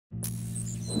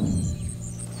Here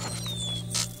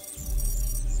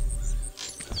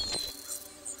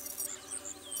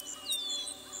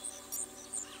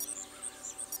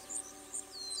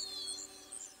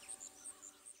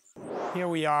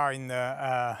we are in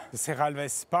the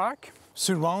Serralves Park,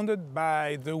 surrounded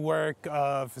by the work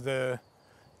of the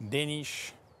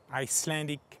Danish,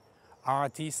 Icelandic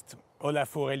artist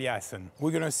Olafur Eliasson.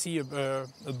 We're going to see a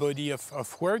body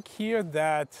of work here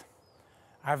that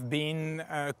have been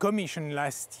commissioned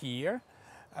last year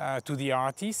to the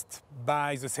artist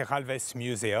by the Serralves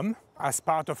Museum as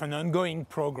part of an ongoing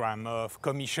program of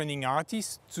commissioning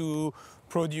artists to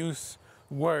produce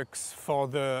works for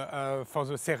the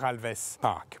Serralves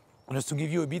Park. Just to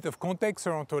give you a bit of context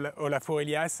around Olafur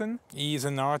Eliasson, he is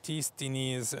an artist in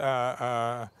his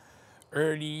early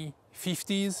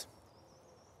 50s.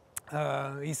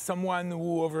 He's someone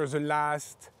who over the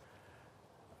last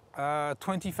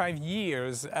 25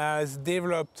 years has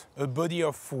developed a body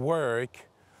of work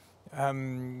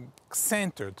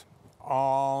centered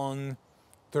on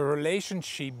the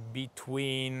relationship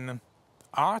between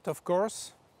art, of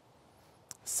course,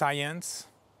 science,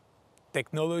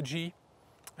 technology,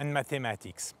 and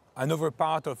mathematics. Another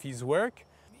part of his work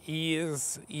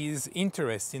is his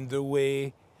interest in the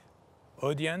way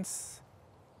audience,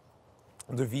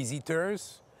 the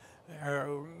visitors,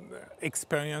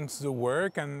 experience the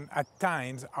work and at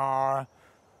times are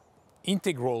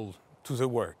integral to the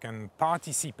work and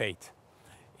participate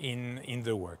in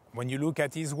the work. When you look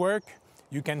at his work,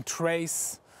 you can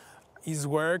trace his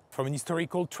work from an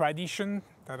historical tradition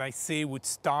that I say would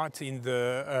start in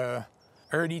the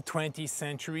early 20th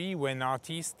century when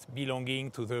artists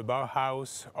belonging to the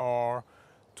Bauhaus or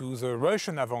to the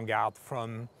Russian avant-garde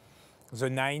from the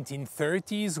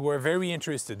 1930s were very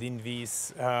interested in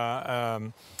this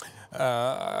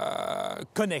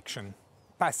connection,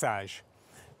 passage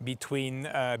between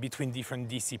different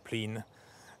disciplines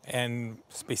and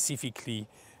specifically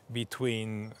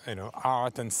between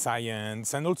art and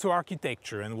science and also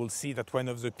architecture. And we'll see that one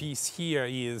of the pieces here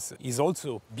is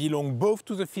also belong both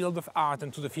to the field of art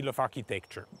and to the field of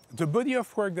architecture. The body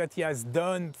of work that he has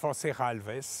done for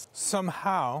Serralves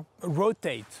somehow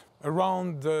rotate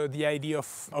around the idea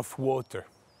of water.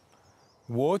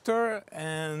 Water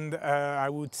and I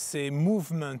would say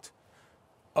movement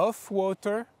of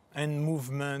water and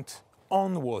movement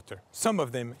on water, some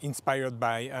of them inspired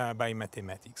by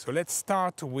mathematics. So let's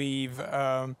start with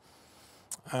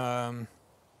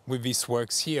these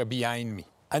works here behind me.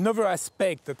 Another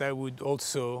aspect that I would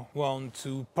also want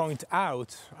to point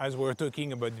out as we're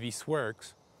talking about these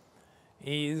works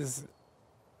is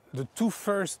the two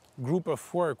first group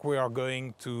of work we are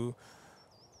going to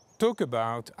talk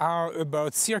about are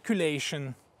about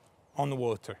circulation on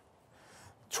water,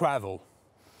 travel.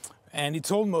 And it's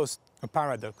almost a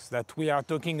paradox that we are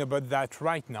talking about that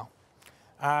right now,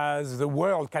 as the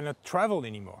world cannot travel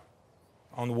anymore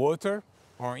on water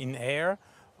or in air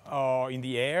or in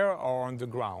the air or on the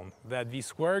ground. That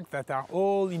these works that are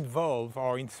all involved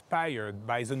or inspired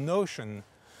by the notion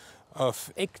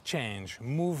of exchange,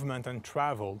 movement and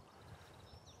travel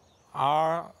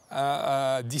are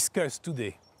discussed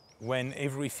today when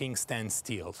everything stands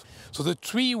still. So the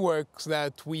three works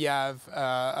that we have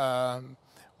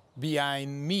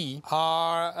behind me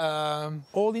are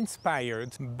all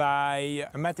inspired by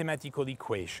a mathematical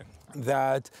equation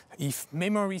that, if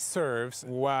memory serves,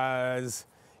 was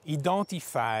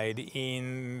identified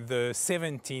in the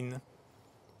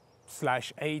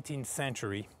 17th/18th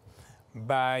century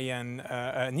by an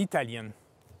Italian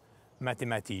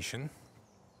mathematician,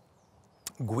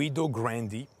 Guido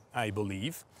Grandi, I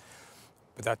believe,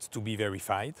 but that's to be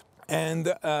verified. And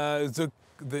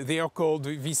they are called,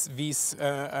 this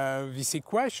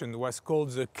equation was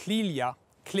called the Clelia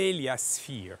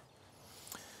sphere.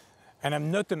 And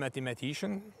I'm not a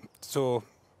mathematician, so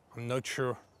I'm not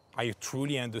sure I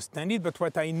truly understand it, but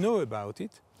what I know about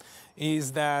it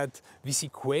is that this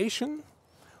equation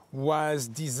was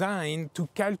designed to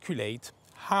calculate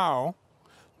how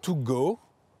to go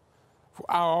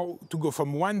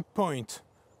from one point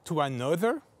to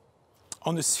another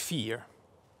on a sphere,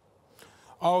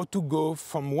 or to go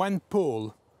from one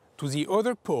pole to the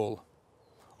other pole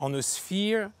on a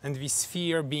sphere, and this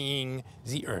sphere being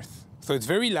the Earth. So it's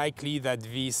very likely that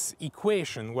this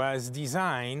equation was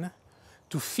designed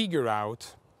to figure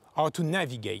out how to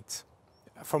navigate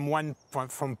from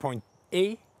point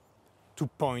A to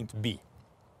point B.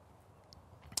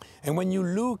 And when you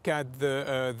look at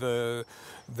the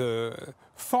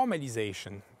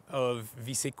formalization of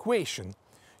this equation,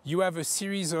 you have a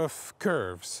series of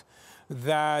curves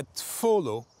that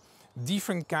follow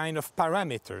different kind of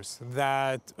parameters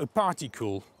that a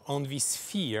particle on this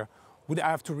sphere would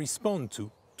have to respond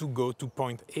to go to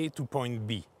point A to point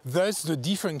B. Thus, the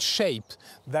different shapes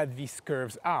that these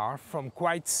curves are, from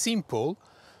quite simple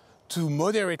to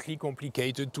moderately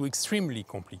complicated to extremely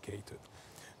complicated.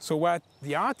 So what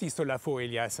the artist Olafur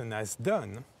Eliasson has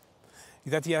done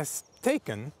is that he has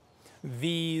taken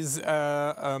these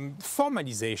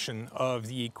formalization of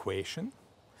the equation,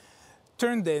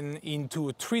 turned them into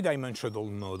a three-dimensional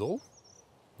model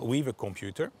with a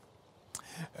computer,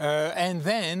 and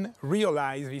then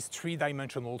realized this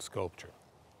three-dimensional sculpture.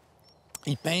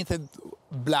 He painted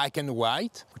black and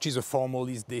white, which is a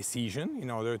formalist decision in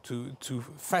order to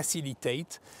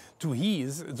facilitate, to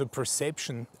ease the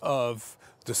perception of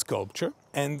the sculpture.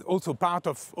 And also part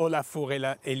of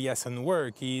Olafur Eliasson's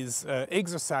work is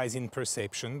exercise in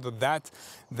perception, that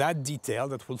detail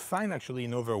that we'll find actually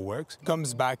in other works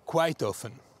comes back quite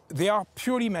often. They are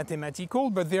purely mathematical,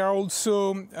 but they are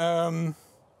also,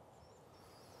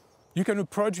 you can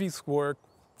approach this work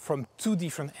from two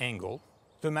different angles.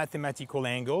 The mathematical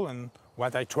angle and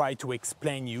what I try to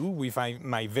explain you with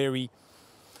my very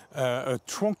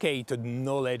truncated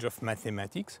knowledge of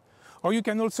mathematics. Or you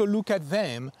can also look at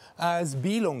them as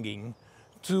belonging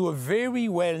to a very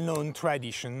well-known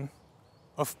tradition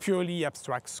of purely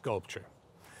abstract sculpture.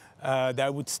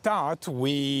 That would start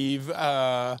with,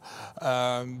 I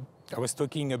was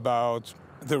talking about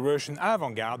the Russian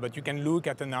avant-garde, but you can look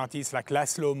at an artist like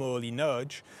Laszlo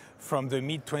Moholy-Nagy from the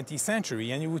mid-20th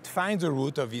century, and you would find the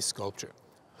root of this sculpture.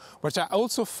 What I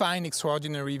also find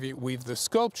extraordinary with the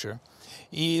sculpture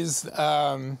is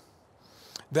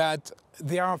that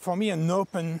they are, for me, an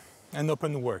open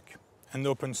work, an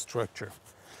open structure.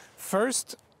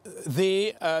 First,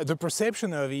 the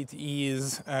perception of it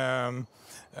is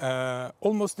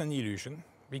almost an illusion,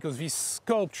 because this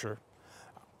sculpture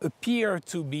appear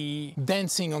to be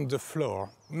dancing on the floor,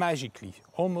 magically,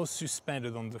 almost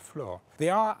suspended on the floor. They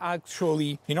are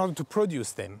actually, in order to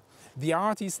produce them, the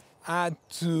artist had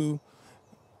to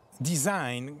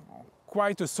design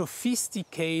quite a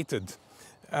sophisticated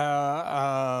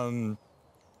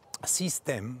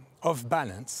system of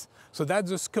balance so that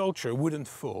the sculpture wouldn't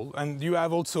fall. And you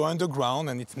have also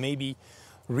underground, and it's maybe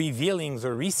revealing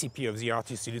the recipe of the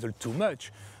artist a little too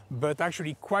much, but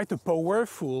actually quite a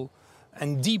powerful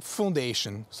and deep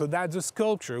foundation, so that the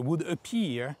sculpture would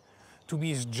appear to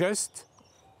be just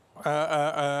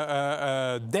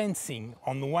dancing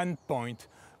on one point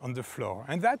on the floor.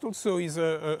 And that also is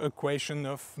a question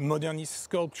of modernist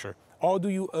sculpture. How do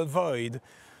you avoid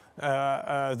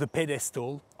the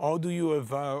pedestal? How do you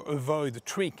avoid the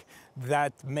trick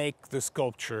that make the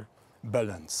sculpture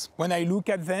balance? When I look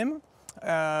at them,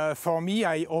 for me,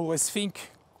 I always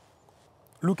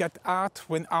look at art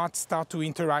when art starts to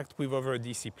interact with other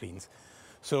disciplines.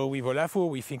 So with Olafur,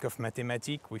 we think of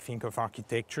mathematics, we think of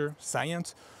architecture,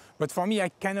 science, but for me, I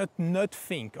cannot not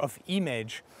think of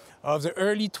image of the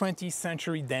early 20th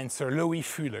century dancer, Lois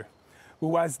Fuller, who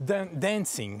was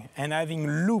dancing and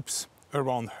having loops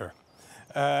around her.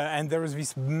 And there was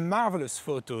these marvelous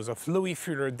photos of Lois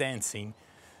Fuller dancing,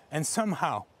 and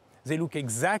somehow they look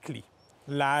exactly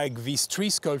like this tree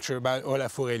sculpture by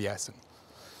Olafur Eliasson.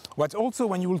 What also,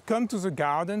 when you will come to the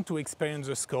garden to experience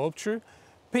the sculpture,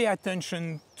 pay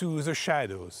attention to the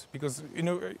shadows, because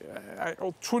I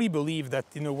truly believe that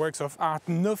in the works of art,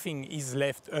 nothing is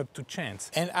left up to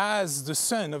chance. And as the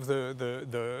sun of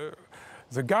the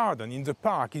garden in the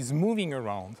park is moving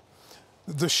around,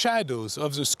 the shadows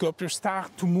of the sculpture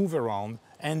start to move around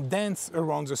and dance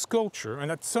around the sculpture, and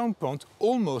at some point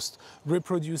almost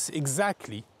reproduce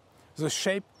exactly the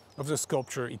shape of the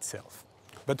sculpture itself.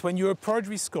 But when you approach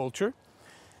this sculpture,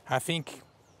 I think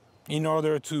in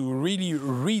order to really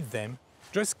read them,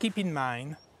 just keep in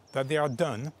mind that they are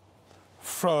done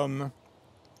from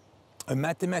a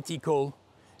mathematical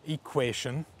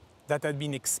equation that had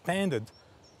been expanded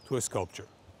to a sculpture.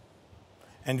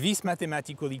 And this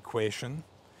mathematical equation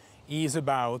is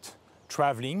about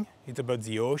traveling, it's about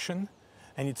the ocean,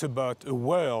 and it's about a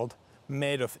world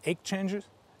made of exchanges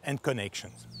and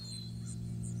connections.